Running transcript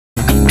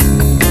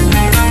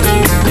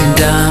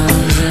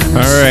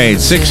All right,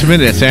 6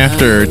 minutes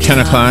after 10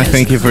 o'clock.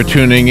 Thank you for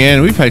tuning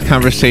in. We've had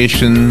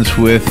conversations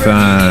with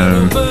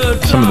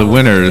some of the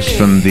winners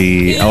from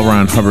the L.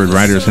 Ron Hubbard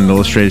Writers and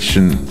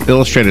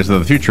Illustrators of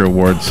the Future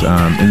Awards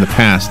in the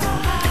past.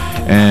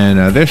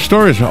 And their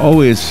stories are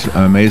always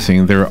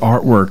amazing. Their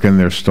artwork and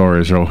their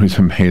stories are always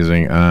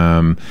amazing.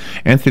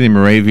 Anthony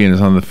Moravian is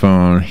on the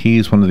phone.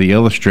 He's one of the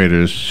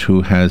illustrators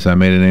who has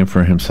made a name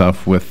for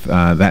himself with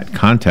that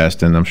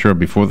contest, and I'm sure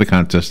before the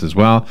contest as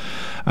well.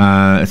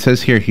 It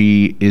says here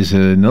he is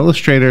an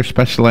illustrator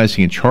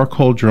specializing in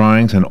charcoal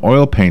drawings and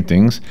oil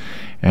paintings,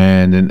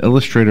 and an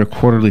Illustrator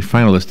Quarterly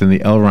finalist in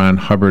the L. Ron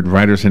Hubbard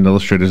Writers and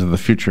Illustrators of the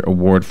Future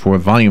Award for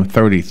Volume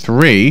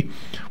 33,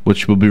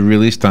 which will be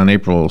released on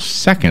April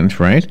 2nd,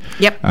 right?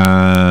 Yep.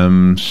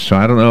 So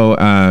I don't know.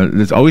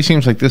 It always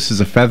seems like this is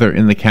a feather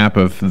in the cap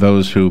of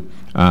those who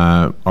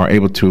are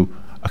able to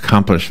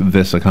accomplish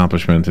this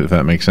accomplishment, if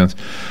that makes sense.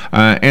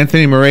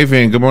 Anthony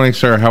Moravian, good morning,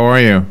 sir. How are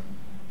you?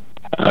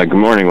 Good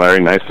morning,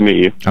 Larry. Nice to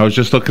meet you. I was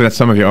just looking at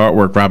some of your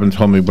artwork. Robin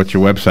told me what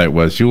your website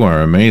was. You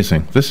are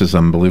amazing. This is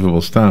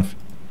unbelievable stuff.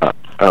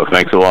 Oh,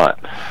 thanks a lot.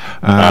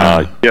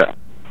 Yeah.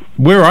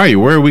 Where are you?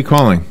 Where are we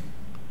calling?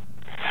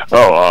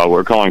 Oh,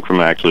 we're calling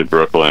from actually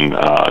Brooklyn,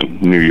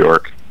 New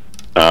York,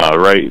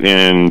 right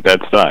in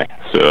Bed-Stuy.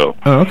 So.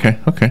 Oh, okay,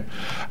 okay.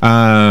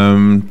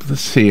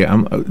 Let's see.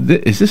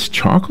 Is this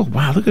charcoal?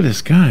 Wow, look at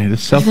this guy.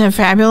 Isn't it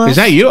fabulous? Is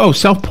that you? Oh,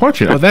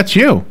 self-portrait. Oh, that's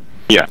you.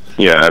 Yeah,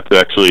 that's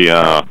actually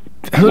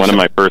one of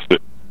my first.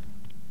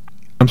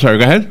 I'm sorry.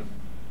 Go ahead.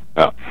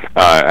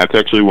 That's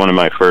actually one of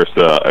my first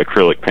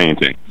acrylic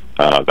paintings.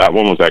 That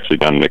one was actually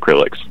done in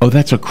acrylics. Oh,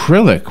 that's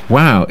acrylic.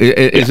 Wow.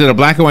 Is it a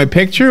black and white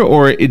picture,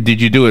 or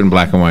did you do it in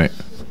black and white?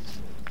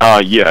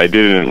 Yeah, I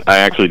did. I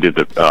actually did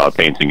the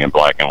painting in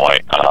black and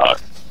white.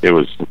 It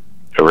was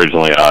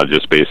originally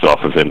just based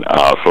off of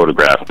a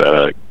photograph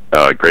that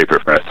a great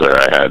professor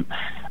I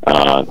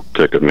had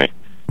took of me.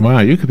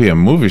 Wow, you could be a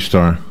movie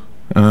star.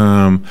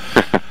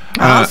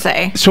 I'll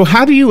say. So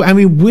how do you, I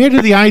mean, where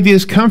do the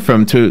ideas come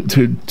from to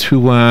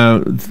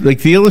like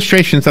the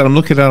illustrations that I'm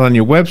looking at on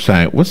your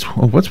website?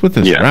 What's with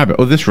this rabbit?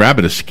 Oh, this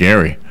rabbit is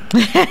scary.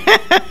 When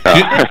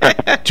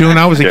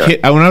I was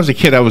a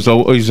kid, I was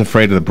always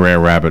afraid of the Brer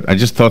Rabbit. I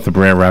just thought the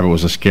Brer Rabbit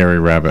was a scary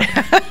rabbit.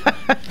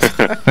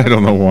 I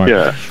don't know why.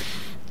 Yeah.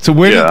 So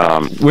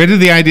where did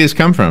the ideas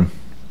come from?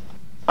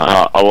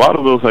 A lot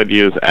of those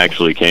ideas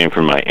actually came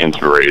from my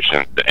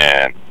inspiration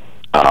and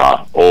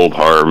old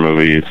horror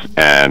movies,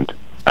 and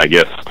I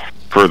guess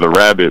for the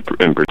rabbit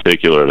in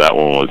particular, that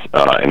one was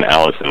an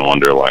Alice in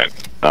Wonderland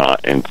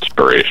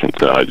inspiration.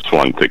 So I just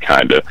wanted to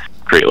kind of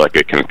create like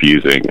a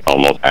confusing,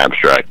 almost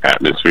abstract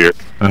atmosphere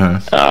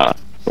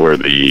where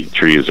the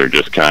trees are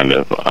just kind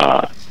of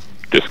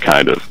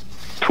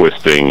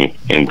twisting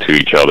into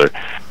each other.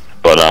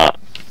 But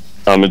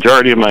a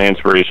majority of my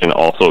inspiration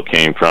also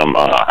came from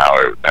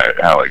how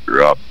I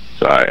grew up.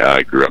 So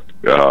I grew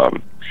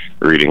up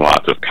reading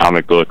lots of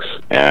comic books,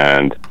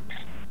 and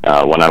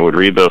when I would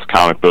read those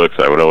comic books,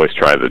 I would always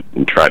try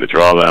to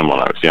draw them when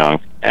I was young.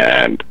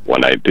 And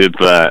when I did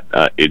that,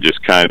 it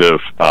just kind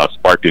of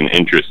sparked an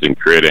interest in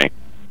creating,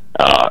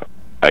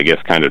 I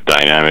guess, kind of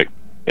dynamic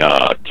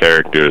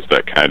characters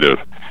that kind of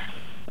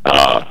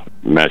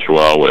mesh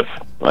well with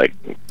like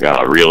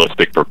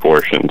realistic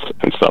proportions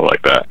and stuff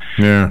like that.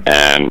 Yeah.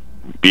 And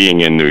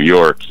being in New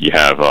York, you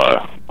have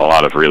a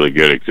lot of really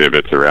good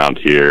exhibits around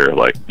here,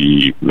 like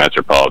the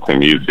Metropolitan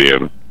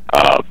Museum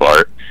of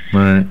Art,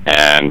 right?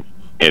 And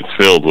it's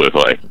filled with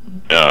like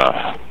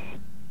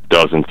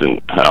dozens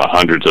and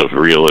hundreds of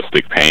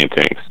realistic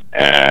paintings,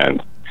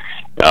 and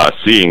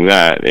seeing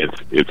that,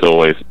 it's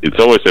always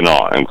in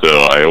awe. And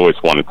so I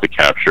always wanted to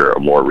capture a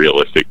more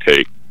realistic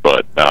take,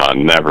 but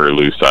never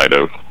lose sight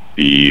of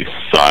the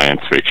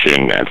science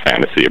fiction and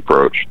fantasy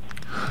approach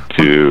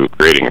to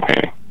creating a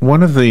painting.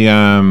 One of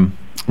the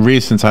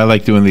reasons I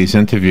like doing these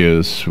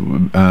interviews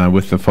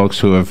with the folks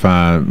who have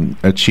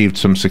achieved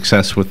some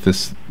success with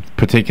this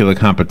particular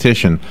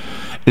competition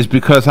is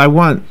because I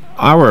want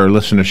our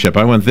listenership,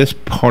 I want this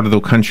part of the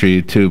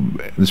country to,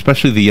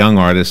 especially the young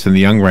artists and the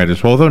young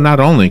writers, although not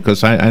only,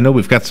 because I know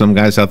we've got some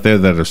guys out there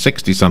that are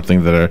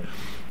 60-something that are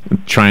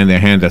trying their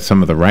hand at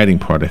some of the writing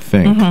part, I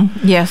think.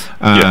 Mm-hmm. Yes.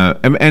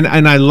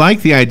 And I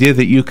like the idea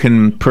that you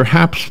can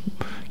perhaps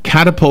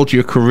catapult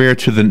your career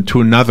to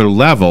another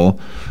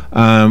level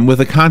with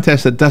a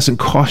contest that doesn't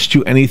cost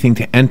you anything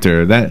to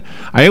enter. That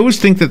I always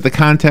think that the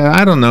contest,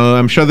 I don't know,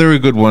 I'm sure there are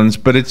good ones,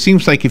 but it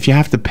seems like if you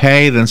have to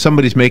pay, then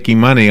somebody's making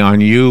money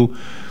on you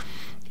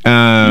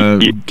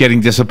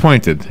getting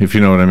disappointed, if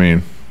you know what I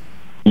mean.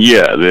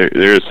 Yeah,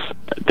 there's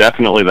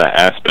definitely that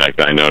aspect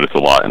I notice a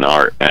lot in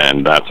art,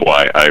 and that's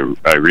why I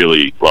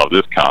really love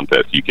this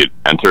contest. You could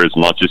enter as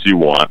much as you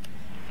want.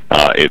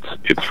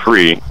 It's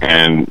free,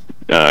 and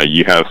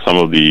you have some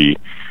of the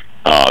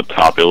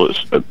top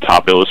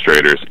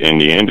illustrators in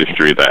the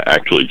industry that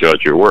actually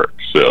judge your work.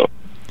 So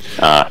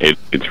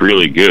it's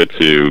really good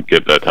to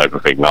get that type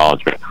of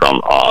acknowledgement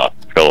from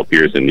fellow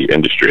peers in the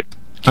industry.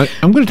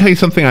 I'm going to tell you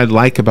something I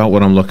like about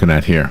what I'm looking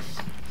at here.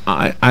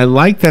 I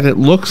like that it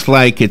looks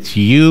like it's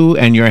you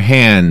and your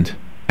hand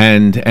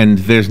and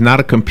there's not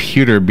a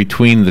computer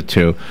between the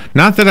two.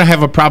 Not that I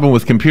have a problem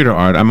with computer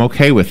art. I'm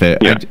okay with it.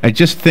 Yeah. I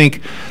just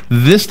think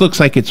this looks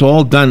like it's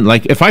all done.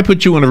 Like if I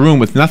put you in a room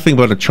with nothing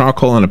but a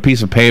charcoal and a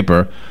piece of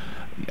paper,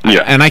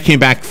 and I came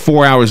back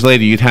 4 hours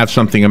later, you'd have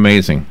something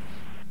amazing.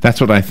 That's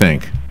what I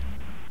think.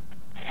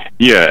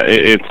 Yeah,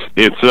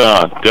 it's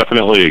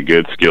definitely a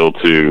good skill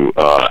to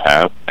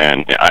have,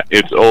 and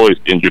it's always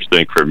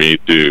interesting for me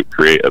to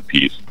create a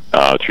piece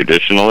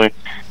traditionally,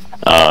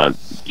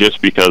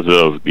 just because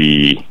of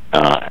the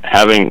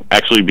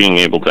being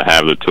able to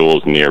have the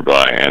tools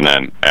nearby, and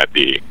then at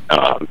the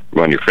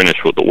when you're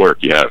finished with the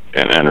work, you have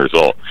an end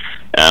result.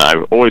 And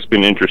I've always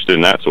been interested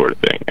in that sort of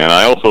thing, and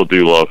I also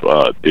do love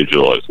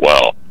digital as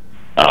well.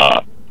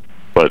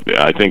 But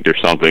I think there's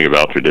something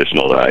about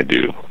traditional that I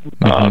do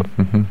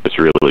just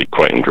really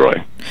quite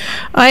enjoy.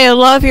 I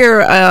love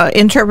your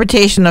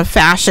interpretation of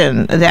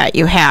fashion that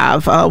you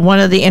have.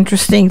 One of the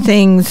interesting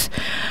things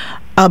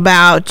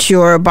about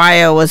your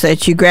bio was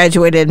that you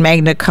graduated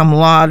magna cum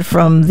laude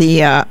from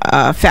the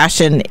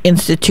Fashion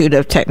Institute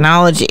of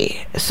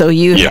Technology. So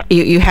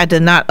you had to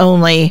not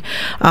only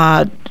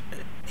love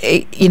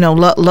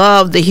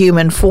the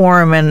human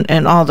form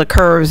and all the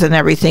curves and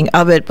everything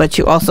of it, but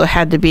you also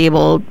had to be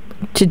able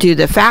to do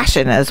the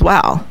fashion as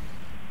well.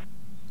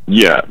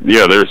 Yeah,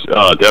 there's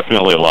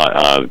definitely a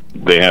lot.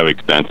 They have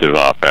extensive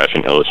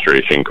fashion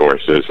illustration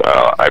courses.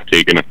 I've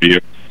taken a few.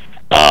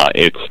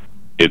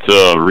 It's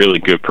a really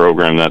good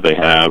program that they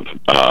have.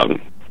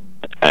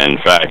 In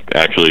fact,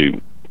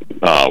 actually,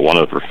 one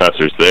of the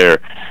professors there,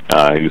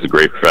 he was a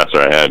great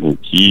professor I had, and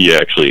he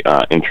actually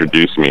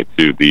introduced me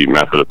to the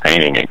method of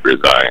painting in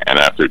grisaille. And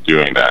after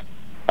doing that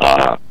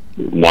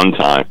one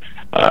time,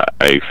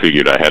 I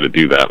figured I had to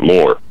do that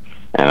more.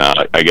 And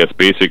I guess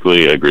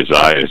basically a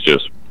grisaille is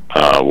just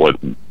what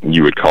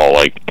you would call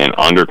like an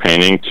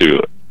underpainting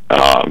to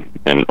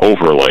an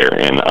overlayer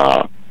in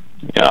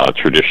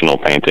traditional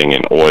painting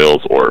in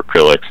oils or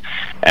acrylics,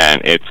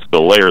 and it's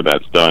the layer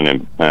that's done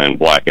in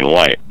black and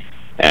white.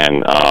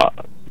 And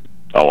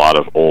a lot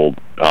of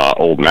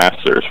old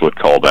masters would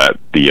call that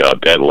the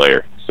dead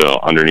layer. So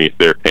underneath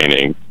their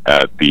painting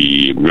at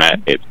the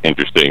Met, it's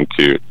interesting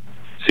to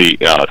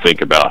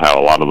think about how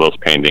a lot of those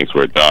paintings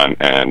were done,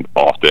 and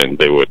often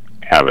they would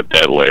have a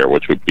dead layer,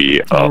 which would be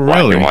a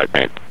black and white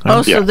paint.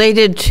 So they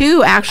did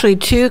two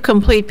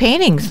complete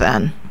paintings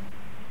then.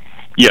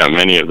 Yeah,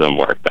 many of them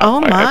work that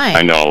way. My!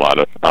 I know a lot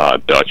of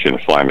Dutch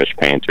and Flemish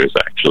painters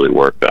actually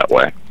work that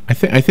way.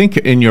 I think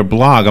in your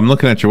blog, I'm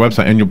looking at your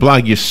website, in your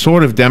blog, you're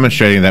sort of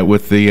demonstrating that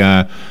with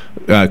the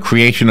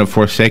creation of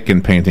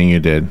Forsaken painting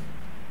you did.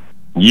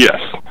 Yes.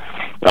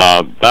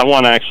 That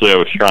one, actually, I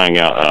was trying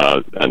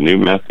out a new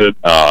method.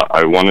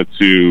 I wanted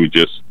to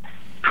just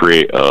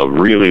create a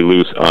really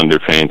loose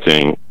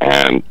underpainting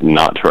and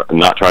not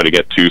try to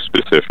get too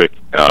specific,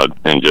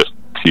 and just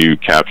to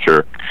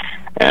capture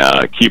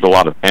keep a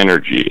lot of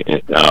energy,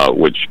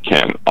 which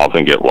can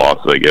often get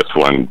lost, I guess,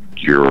 when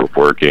you're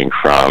working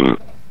from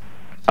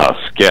a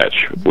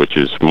sketch, which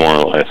is more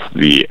or less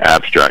the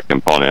abstract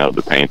component of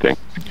the painting,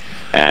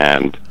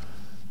 and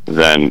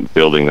then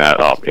building that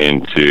up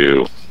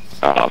into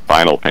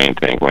final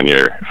painting. When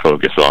you're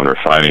focused on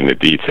refining the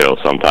details,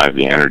 sometimes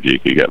the energy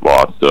could get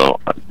lost. So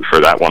for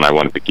that one, I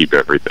wanted to keep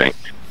everything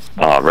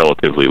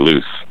relatively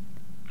loose.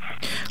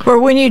 Or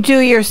when you do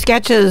your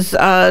sketches,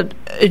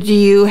 do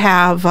you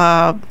have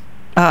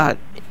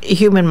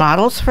human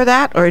models for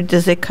that, or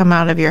does it come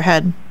out of your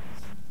head?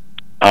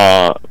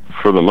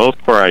 For the most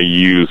part, I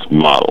use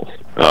models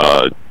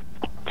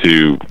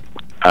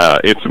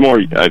it's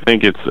more, I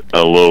think it's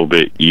a little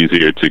bit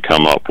easier to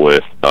come up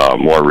with a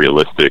more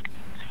realistic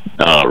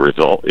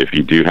result if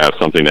you do have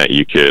something that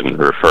you can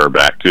refer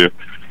back to.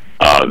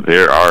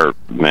 There are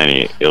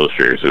many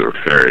illustrators who are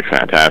very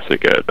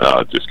fantastic at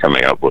just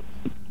coming up with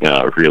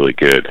really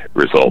good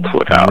results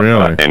without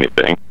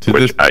anything,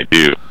 I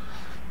do.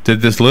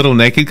 Did this little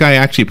naked guy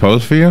actually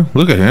pose for you?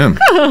 Look at him.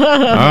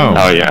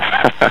 Oh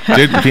yeah.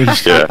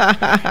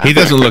 He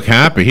doesn't look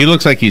happy. He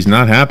looks like he's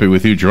not happy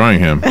with you drawing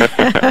him.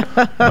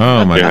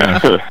 Oh my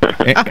gosh.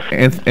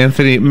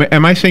 Anthony,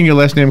 am I saying your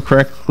last name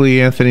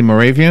correctly? Anthony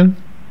Moravian?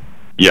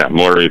 Yeah,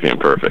 Moravian,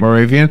 perfect.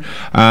 Moravian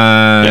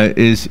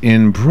is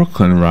in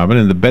Brooklyn, Robin,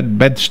 in the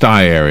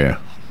Bed-Stuy area.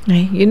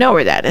 You know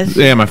where that is.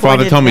 Yeah, my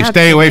father told me,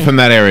 stay away from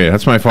that area.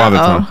 That's my father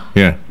told me.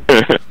 Yeah.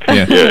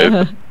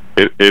 Yeah.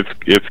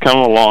 It's come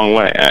a long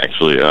way,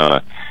 actually.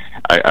 I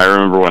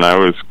remember when I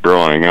was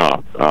growing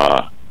up,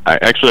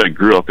 I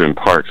grew up in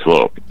Park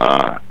Slope,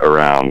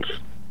 around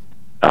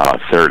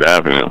 3rd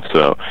Avenue.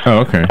 So,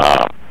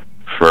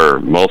 for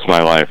most of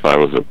my life, I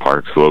was a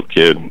Park Slope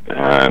kid,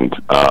 and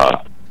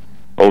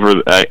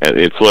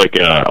it's like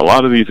a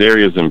lot of these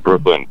areas in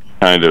Brooklyn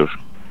kind of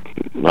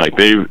like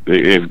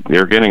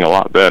they're getting a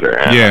lot better.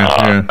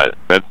 And,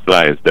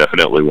 Bed-Stuy is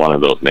definitely one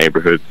of those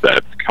neighborhoods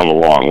that's come a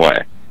long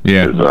way.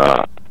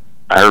 Yeah.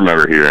 I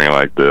remember hearing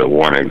like the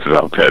warnings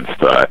about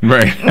Bed-Stuy.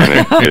 Right.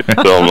 And it's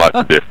so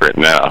much different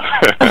now.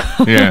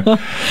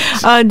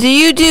 Do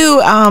you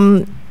do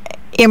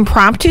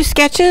impromptu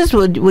sketches?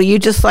 Will you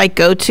just like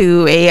go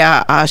to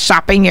a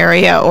shopping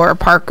area or a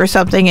park or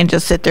something and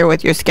just sit there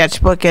with your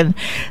sketchbook and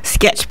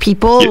sketch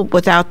people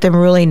without them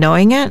really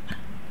knowing it?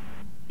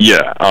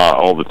 Yeah,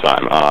 all the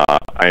time.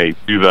 I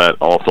do that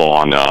also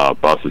on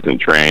buses and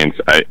trains.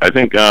 I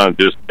think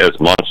just as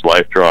much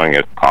life drawing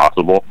as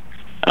possible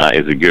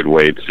is a good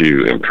way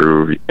to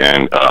improve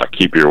and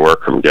keep your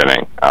work from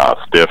getting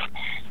stiff,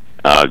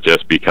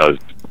 just because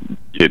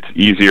it's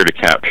easier to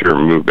capture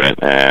movement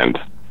and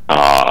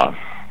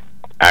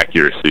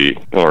accuracy,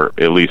 or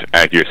at least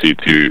accuracy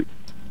to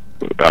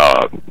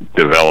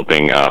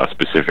developing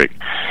specific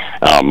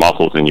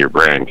muscles in your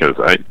brain, because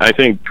I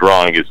think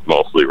drawing is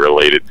mostly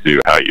related to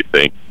how you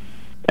think,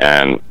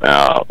 and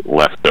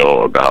less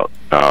so about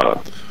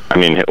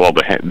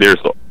there's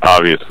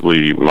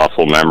obviously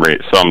muscle memory,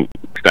 some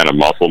extent of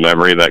muscle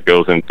memory that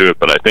goes into it,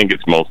 but I think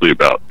it's mostly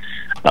about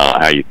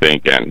how you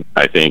think. And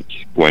I think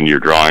when you're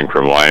drawing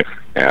from life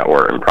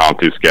or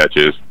impromptu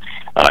sketches,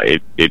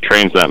 it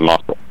trains that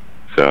muscle,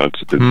 so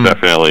it's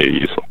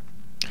definitely useful.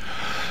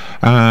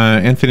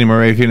 Anthony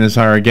Moravian is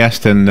our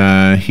guest, and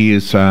he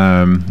is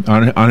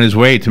on his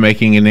way to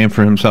making a name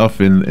for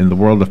himself in the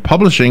world of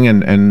publishing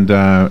and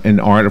in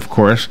art, of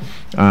course.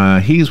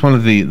 He's one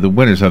of the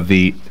winners of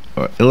the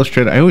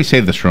Illustrator. I always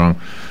say this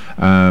wrong.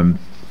 Are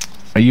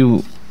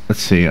you? Let's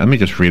see. Let me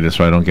just read it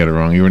so I don't get it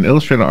wrong. You're an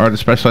illustrator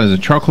artist specializing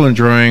in charcoal and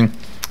drawing.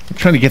 I'm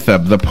trying to get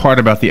the part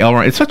about the L.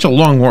 Ron. It's such a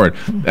long word.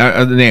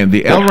 The name,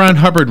 the L. Ron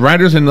Hubbard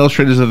Writers and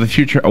Illustrators of the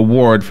Future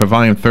Award for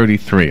Volume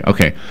 33.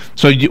 Okay,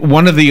 so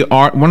one of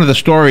the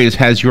stories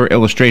has your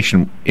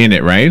illustration in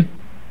it, right?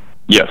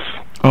 Yes.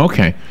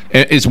 Okay.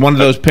 Is one of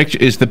those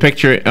pictures? Is the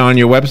picture on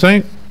your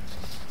website?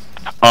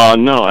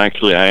 No,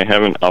 actually, I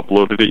haven't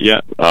uploaded it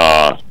yet.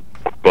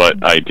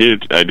 But I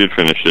did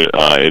finish it.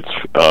 It's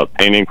a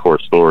painting for a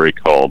story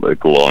called A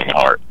Glowing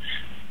Heart,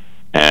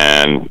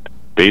 and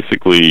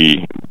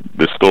basically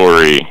the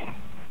story,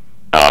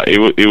 it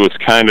was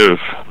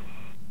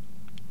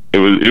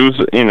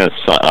in a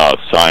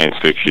science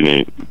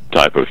fiction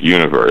type of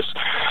universe,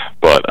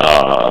 but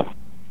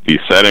the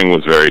setting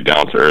was very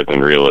down to earth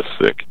and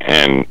realistic,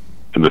 and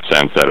in the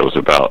sense that it was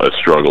about a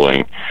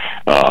struggling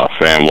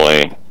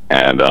family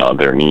and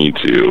their need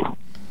to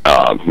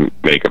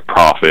make a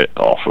profit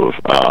off of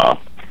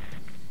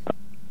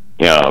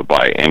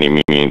by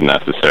any means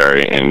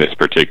necessary. In this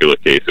particular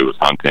case, it was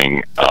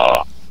hunting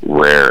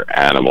rare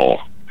animal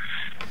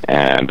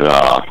and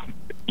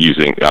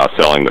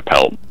selling the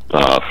pelt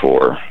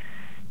for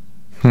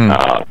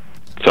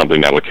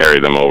something that would carry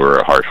them over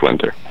a harsh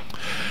winter.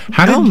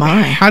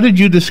 How did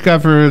you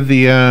discover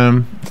the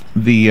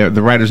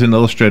Writers and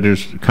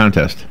Illustrators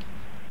contest?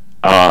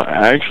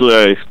 Actually,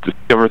 I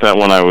discovered that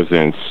when I was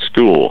in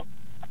school,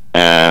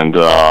 and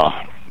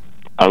I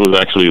was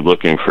actually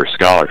looking for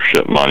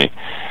scholarship money.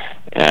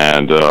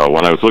 And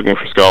when I was looking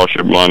for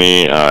scholarship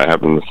money, I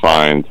happened to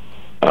find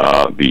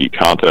the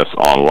contest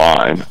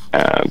online,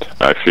 and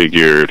I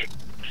figured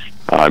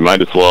I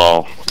might as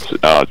well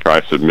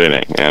try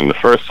submitting. And the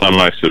first time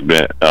I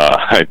submit,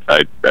 I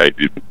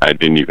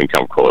didn't even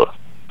come close.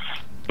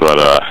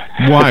 But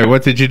why?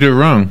 What did you do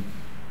wrong?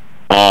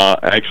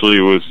 Actually,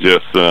 it was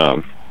just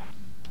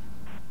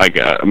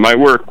my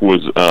work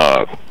was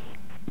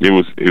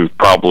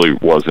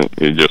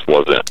it just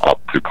wasn't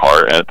up to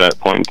par at that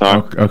point in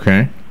time.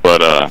 Okay.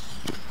 But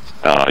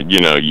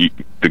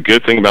the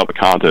good thing about the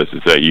contest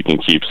is that you can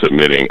keep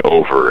submitting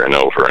over and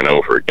over and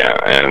over again.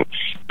 And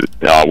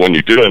when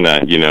you're doing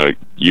that,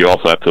 you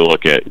also have to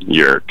look at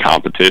your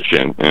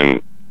competition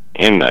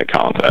in that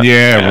contest.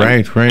 Yeah,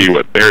 right. See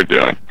what they're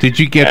doing. Did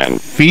you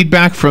get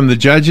feedback from the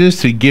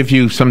judges to give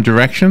you some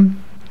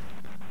direction?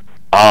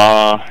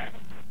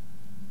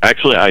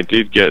 Actually, I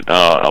did get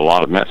a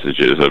lot of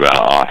messages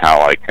about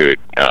how I could,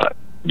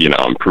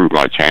 improve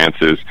my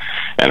chances,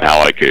 and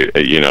how I could,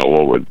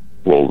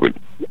 what would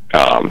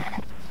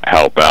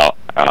help out.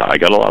 I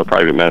got a lot of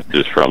private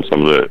messages from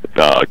some of the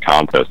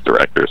contest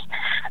directors,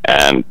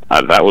 and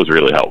that was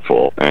really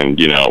helpful. And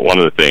one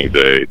of the things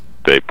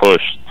they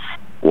pushed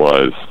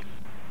was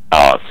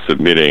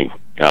submitting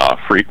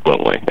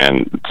frequently,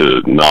 and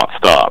to not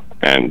stop,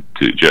 and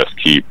to just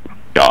keep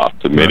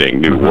submitting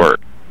new work.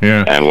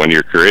 Yeah. And when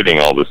you're creating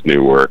all this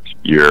new work,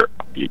 your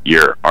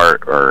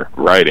art or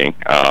writing,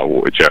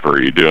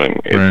 whichever you're doing,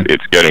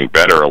 it's getting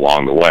better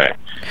along the way,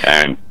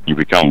 and you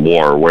become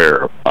more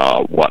aware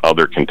of what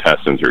other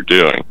contestants are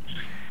doing.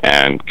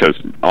 And because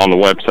on the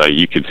website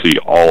you can see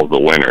all of the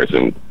winners,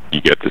 and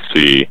you get to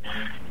see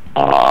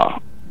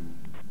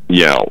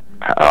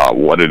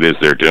what it is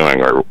they're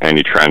doing, or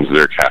any trends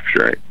they're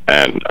capturing,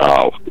 and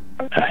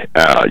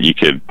you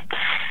could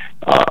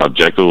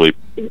objectively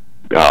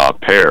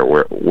pair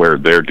where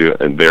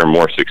they're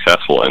more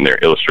successful in their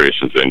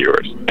illustrations than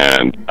yours.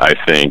 And I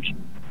think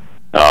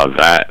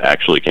that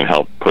actually can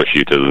help push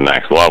you to the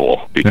next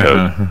level,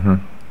 because you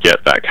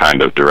get that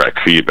kind of direct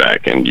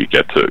feedback, and you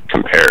get to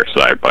compare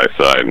side by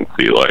side and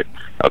see, like,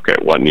 okay,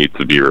 what needs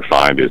to be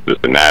refined? Is this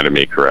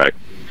anatomy correct?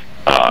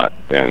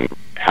 And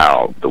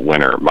how the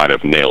winner might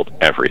have nailed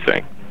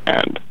everything.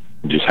 And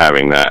just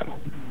having that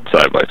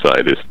side by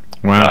side is,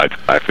 wow.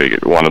 I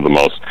figured, one of the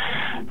most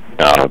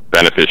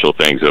beneficial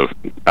things of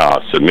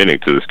submitting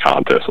to this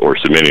contest, or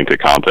submitting to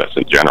contests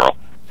in general.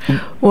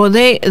 Well,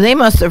 they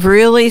must have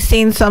really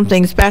seen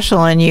something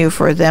special in you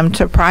for them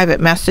to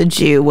private message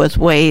you with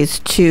ways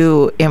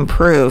to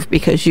improve,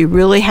 because you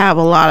really have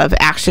a lot of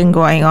action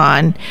going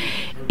on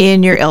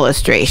in your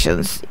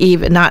illustrations,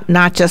 even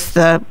not just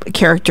the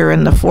character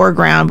in the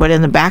foreground, but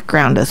in the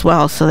background as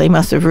well. So they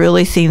must have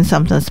really seen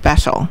something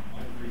special.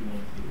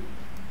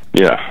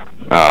 Yeah,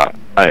 I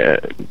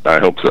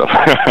hope so.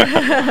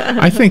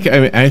 I think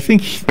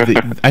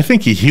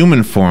the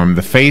human form,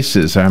 the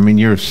faces. I mean,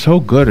 you're so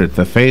good at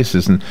the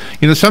faces, and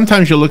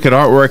sometimes you look at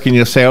artwork and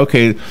you'll say,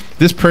 okay,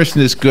 this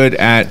person is good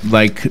at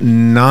like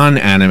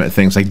non-animate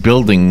things, like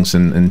buildings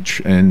and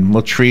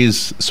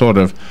trees, sort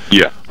of.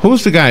 Yeah. Who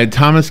was the guy?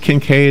 Thomas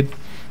Kincaid.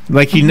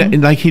 Like he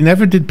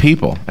never did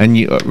people, and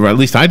or at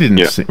least I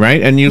didn't. See,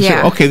 right? And you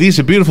say, okay, these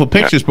are beautiful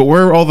pictures, but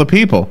where are all the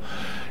people?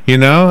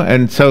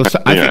 And so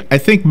I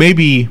think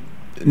maybe,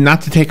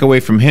 not to take away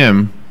from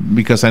him,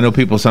 because I know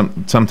people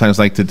sometimes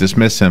like to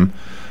dismiss him,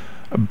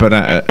 but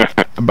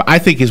I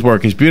think his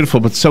work is beautiful,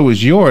 but so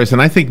is yours.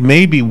 And I think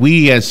maybe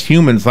we as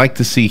humans like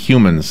to see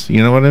humans.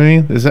 You know what I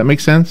mean? Does that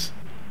make sense?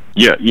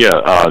 Yeah,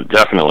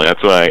 definitely.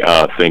 That's what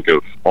I think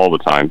of all the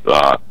time.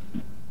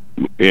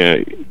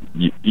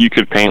 You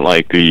could paint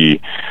like the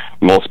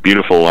most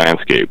beautiful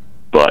landscape,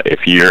 but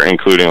if you're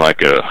including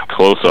like a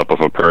close-up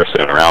of a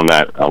person around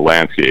that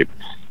landscape,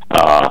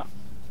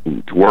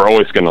 we're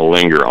always going to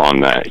linger on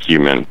that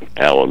human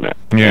element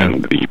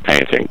in the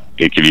painting.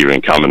 It could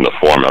even come in the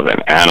form of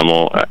an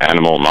animal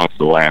amongst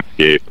the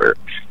landscape, or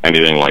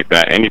anything like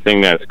that.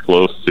 Anything that's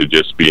close to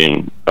just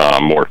being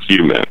more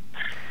human,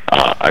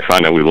 I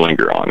find that we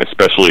linger on,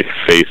 especially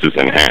faces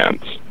and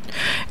hands.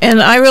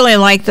 And I really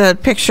like the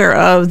picture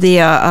of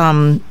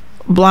the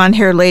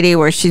blonde-haired lady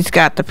where she's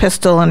got the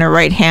pistol in her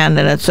right hand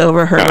and it's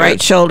over her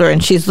right shoulder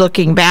and she's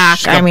looking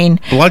back. I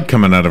mean, blood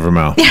coming out of her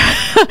mouth.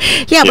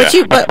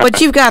 But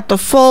you've got the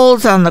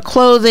folds on the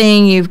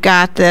clothing. You've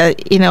got the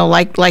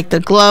like the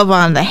glove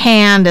on the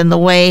hand, and the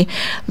way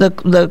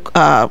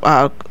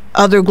the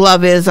other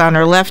glove is on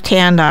her left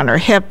hand on her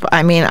hip.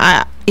 I mean,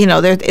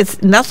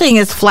 it's nothing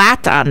is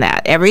flat on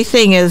that.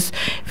 Everything is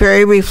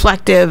very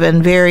reflective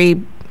and very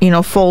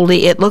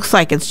foldy. It looks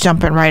like it's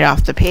jumping right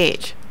off the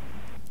page.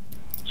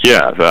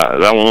 Yeah,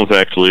 that one was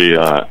actually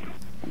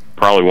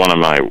probably one of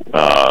my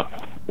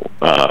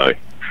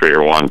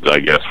favorite ones, I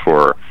guess,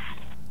 for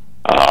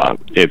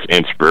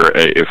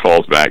it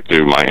falls back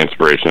to my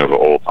inspiration of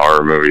old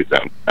horror movies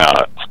and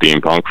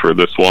steampunk for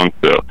this one.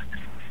 So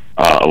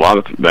a lot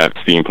of that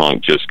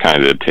steampunk just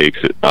kind of takes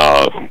it,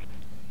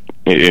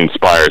 it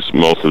inspires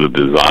most of the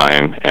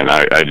design, and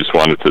I just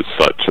wanted to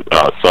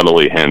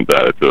subtly hint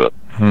that it's a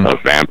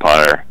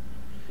vampire.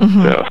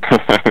 Mm-hmm. So,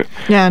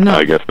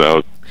 I guess that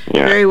was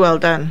very well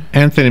done.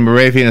 Anthony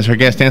Moravian is our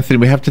guest. Anthony,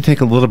 we have to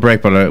take a little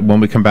break, but when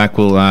we come back,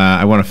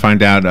 I want to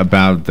find out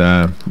about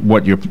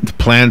what your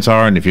plans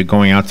are and if you're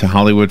going out to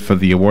Hollywood for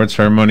the award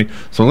ceremony.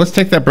 So let's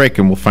take that break,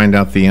 and we'll find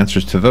out the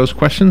answers to those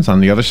questions on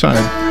the other side.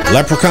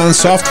 Leprechaun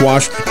Soft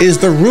Wash is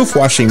the roof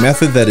washing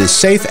method that is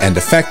safe and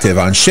effective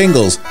on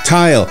shingles,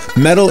 tile,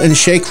 metal and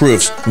shake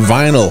roofs,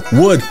 vinyl,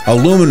 wood,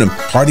 aluminum,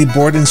 hardy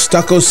board and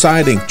stucco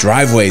siding,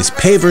 driveways,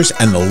 pavers,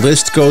 and the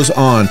list goes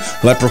on.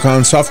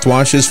 Leprechaun Soft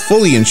Wash is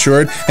fully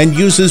insured and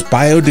uses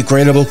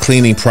biodegradable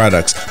cleaning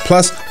products.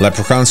 Plus,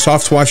 Leprechaun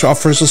Soft Wash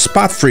offers a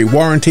spot-free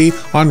warranty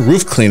on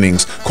roof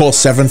cleanings. Call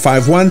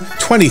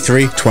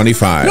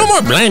 751-2325. No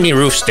more blimey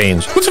roof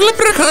stains with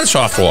Leprechaun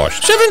Soft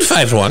Wash.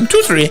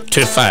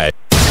 751-2325.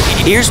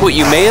 Here's what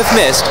you may have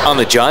missed on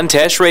the John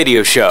Tesh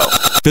Radio Show.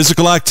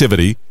 Physical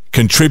activity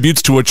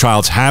contributes to a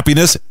child's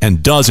happiness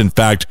and does, in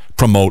fact,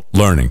 promote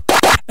learning.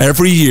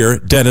 Every year,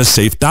 dentists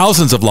save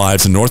thousands of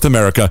lives in North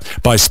America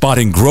by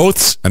spotting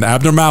growths and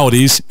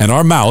abnormalities in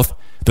our mouth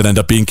that end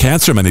up being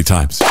cancer many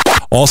times.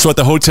 Also at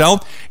the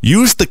hotel,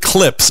 use the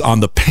clips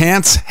on the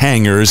pants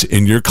hangers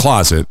in your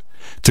closet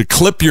to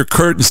clip your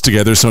curtains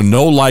together so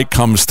no light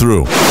comes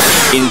through.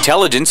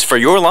 Intelligence for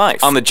your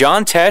life on the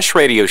John Tesh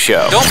Radio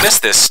Show. Don't miss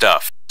this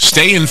stuff.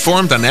 Stay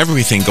informed on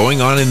everything going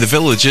on in the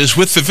villages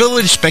with the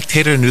Village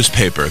Spectator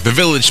newspaper. The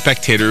Village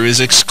Spectator is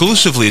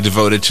exclusively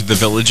devoted to the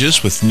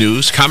villages with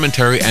news,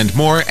 commentary, and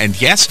more.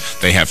 And yes,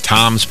 they have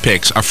Tom's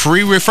Picks, a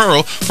free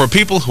referral for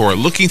people who are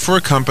looking for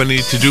a company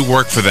to do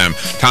work for them.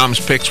 Tom's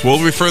Picks will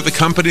refer the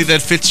company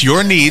that fits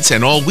your needs,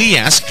 and all we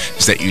ask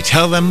is that you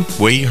tell them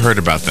where you heard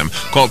about them.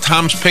 Call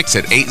Tom's Picks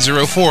at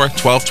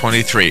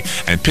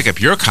 804-1223 and pick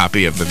up your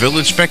copy of the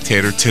Village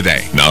Spectator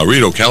today. Now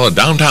read Ocala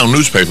Downtown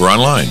newspaper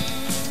online.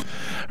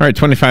 All right,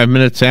 25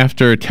 minutes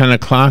after 10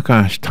 o'clock.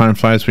 Gosh, time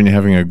flies when you're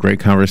having a great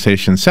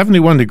conversation.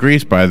 71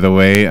 degrees, by the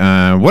way.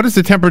 What is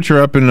the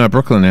temperature up in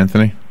Brooklyn,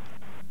 Anthony?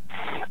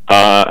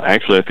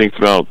 Actually, I think it's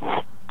about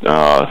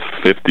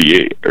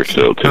 58 or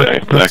so today.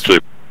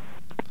 Actually,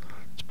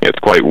 it's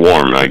quite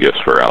warm, I guess,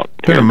 for out.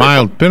 Been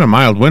a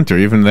mild winter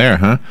even there,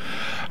 huh?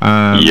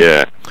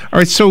 Yeah. All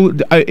right. So,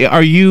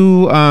 are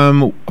you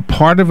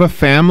part of a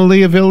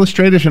family of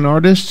illustrators and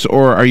artists,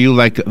 or are you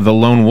like the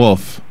lone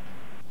wolf?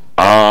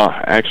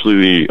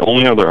 Actually, the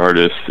only other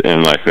artist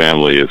in my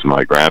family is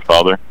my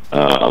grandfather.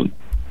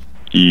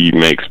 He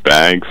makes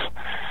bags,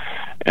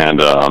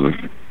 and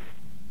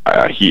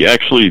he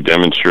actually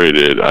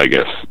demonstrated, I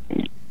guess,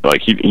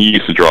 like he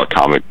used to draw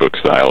comic book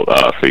style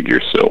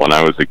figures. So when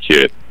I was a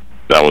kid,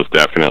 that was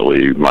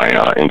definitely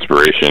my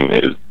inspiration.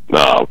 Is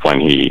when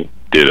he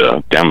did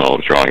a demo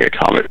of drawing a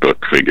comic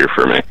book figure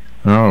for me.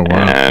 Oh, wow.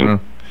 And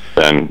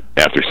then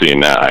after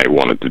seeing that, I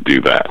wanted to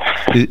do that.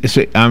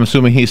 I'm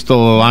assuming he's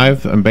still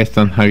alive, based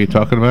on how you're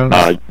talking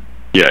about it?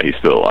 Yeah, he's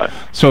still alive.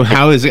 So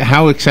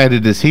how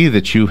excited is he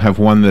that you have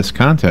won this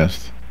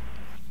contest?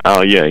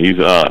 Oh, yeah, he's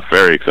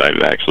very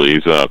excited, actually.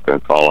 He's been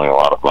following a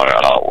lot of my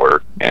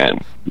work,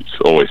 and he's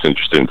always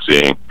interested in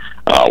seeing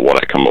what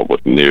I come up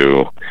with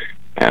new.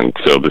 And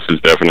so this is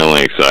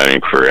definitely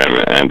exciting for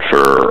him and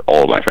for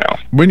all of my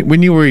family.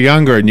 When you were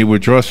younger and you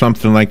would draw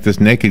something like this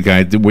naked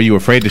guy, were you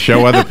afraid to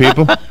show other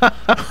people? Yeah,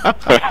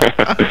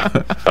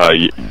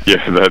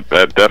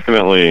 that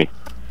definitely,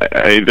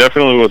 it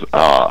definitely was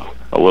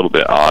a little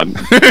bit odd,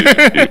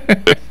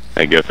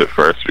 I guess, at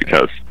first,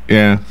 because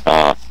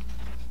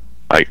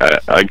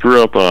I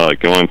grew up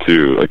going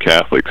to a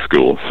Catholic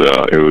school,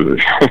 so it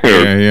was,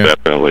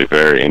 definitely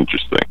very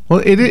interesting.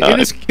 Well, it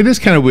is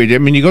kind of weird. I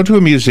mean, you go to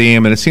a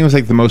museum, and it seems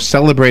like the most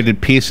celebrated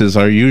pieces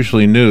are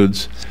usually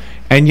nudes,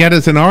 and yet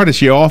as an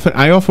artist,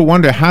 I often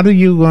wonder, how do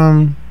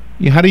you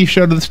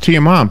show this to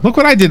your mom? Look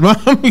what I did, Mom.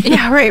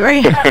 Yeah,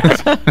 right.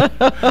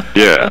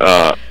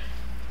 Yeah,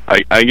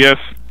 I guess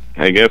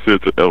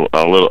it's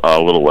a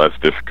little less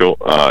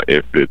difficult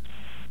if it's.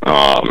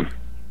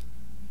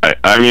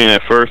 I mean,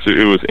 at first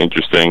it was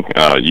interesting.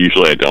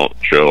 Usually, I don't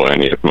show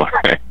any of my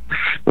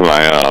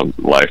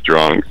life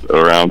drawings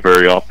around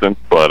very often,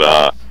 but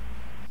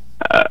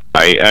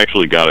I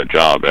actually got a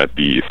job at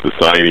the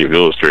Society of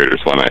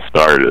Illustrators when I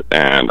started,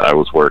 and I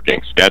was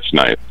working sketch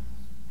nights,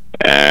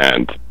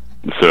 and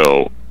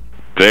so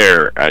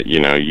there,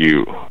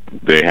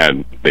 they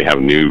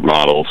have nude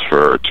models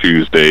for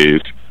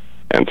Tuesdays,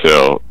 and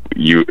so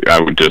I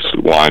would just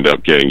wind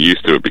up getting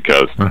used to it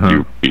because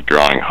you'd be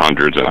drawing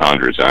hundreds and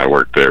hundreds, and I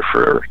worked there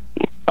for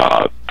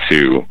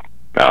 2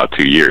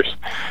 years.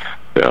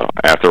 So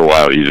after a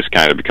while, you just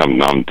kind of become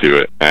numb to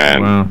it,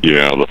 and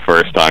the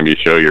first time you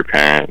show your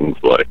parents,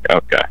 it's like,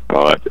 okay,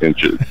 well, that's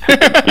interesting.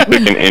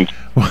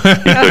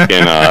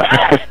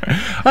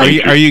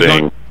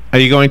 Are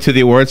you going to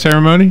the award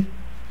ceremony?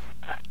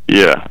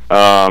 Yeah,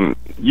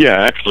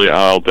 actually,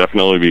 I'll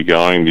definitely be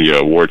going. The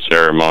award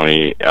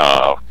ceremony,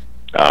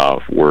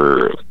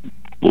 we're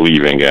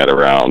leaving at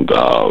around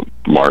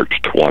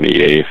March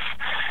 28th,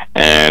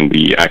 and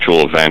the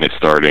actual event is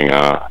starting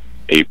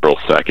April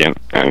 2nd,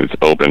 and it's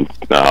open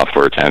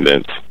for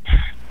attendance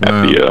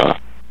at the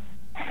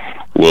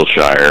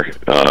Wilshire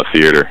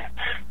Theater.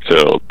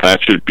 So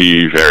that should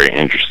be very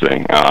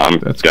interesting. I'm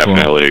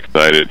definitely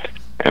excited,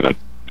 and I'm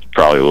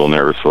probably a little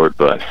nervous for it,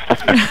 but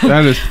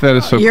that is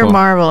so You're cool.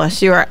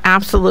 marvelous. You are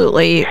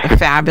absolutely a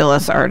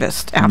fabulous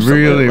artist.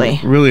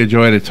 Absolutely. Really a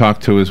joy to talk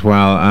to as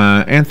well.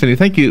 Anthony,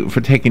 thank you for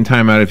taking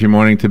time out of your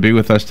morning to be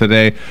with us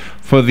today.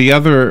 For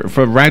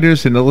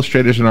writers and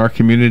illustrators in our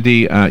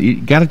community, you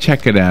got to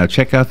check it out.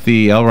 Check out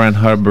the L. Ron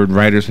Hubbard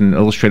Writers and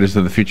Illustrators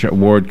of the Future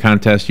Award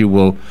contest. You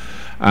will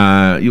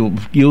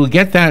you'll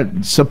get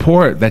that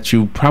support that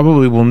you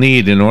probably will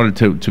need in order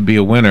to be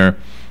a winner.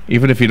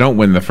 Even if you don't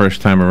win the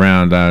first time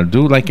around,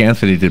 do like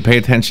Anthony did. Pay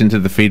attention to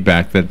the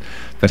feedback that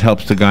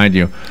helps to guide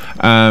you.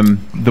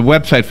 The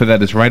website for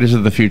that is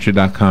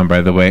writersofthefuture.com,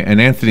 by the way,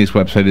 and Anthony's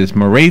website is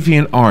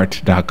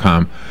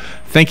moravianart.com.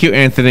 Thank you,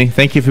 Anthony.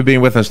 Thank you for being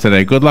with us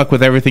today. Good luck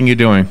with everything you're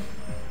doing.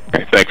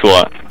 Thanks a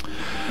lot.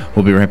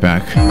 We'll be right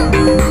back.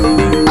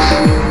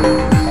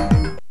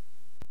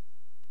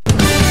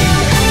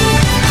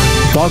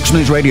 Fox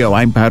News Radio,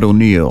 I'm Pat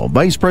O'Neill.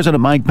 Vice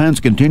President Mike Pence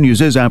continues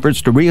his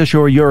efforts to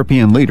reassure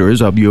European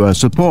leaders of U.S.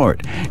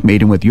 support,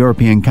 meeting with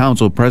European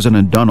Council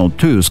President Donald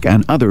Tusk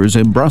and others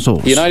in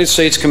Brussels. The United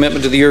States'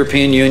 commitment to the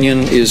European Union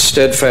is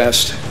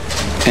steadfast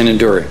and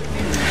enduring.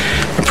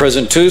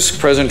 President Tusk,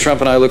 President Trump,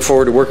 and I look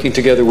forward to working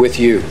together with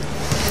you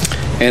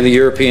and the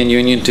European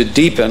Union to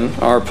deepen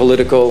our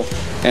political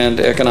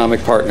and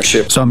economic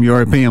partnership. Some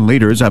European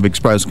leaders have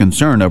expressed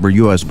concern over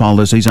U.S.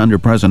 policies under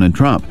President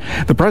Trump.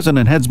 The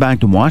president heads back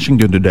to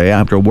Washington today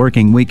after a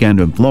working weekend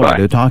in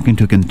Florida, talking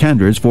to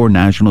contenders for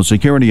National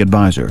Security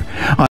Advisor.